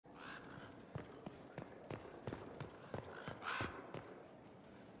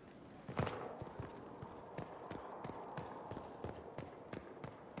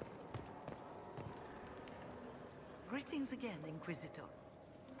Greetings again, Inquisitor.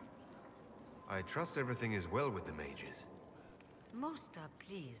 I trust everything is well with the mages. Most are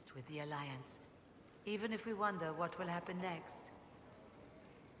pleased with the Alliance, even if we wonder what will happen next.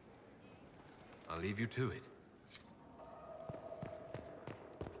 I'll leave you to it.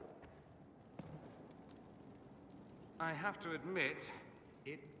 I have to admit,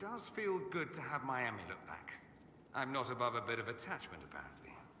 it does feel good to have my amulet back. I'm not above a bit of attachment,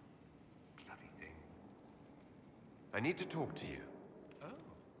 apparently. Bloody thing. I need to talk to you. Oh.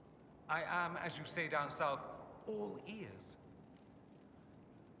 I am, as you say down south, all ears.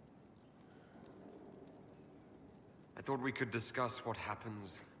 I thought we could discuss what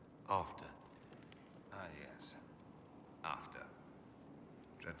happens after. Ah, yes. After.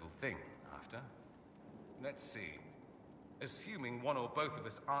 Dreadful thing, after. Let's see. Assuming one or both of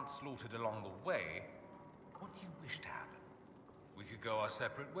us aren't slaughtered along the way, what do you wish to happen? We could go our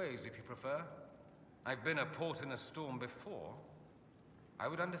separate ways if you prefer. I've been a port in a storm before. I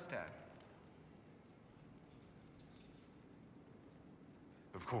would understand.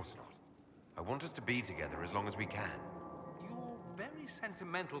 Of course not. I want us to be together as long as we can. You're very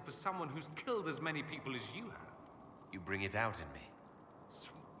sentimental for someone who's killed as many people as you have. You bring it out in me.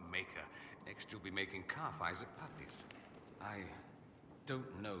 Sweet maker. Next you'll be making calf eyes at puppies. I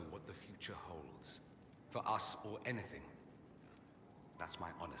don't know what the future holds. For us or anything. That's my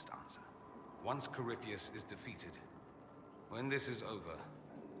honest answer. Once Corypheus is defeated, when this is over,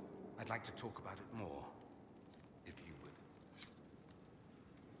 I'd like to talk about it more.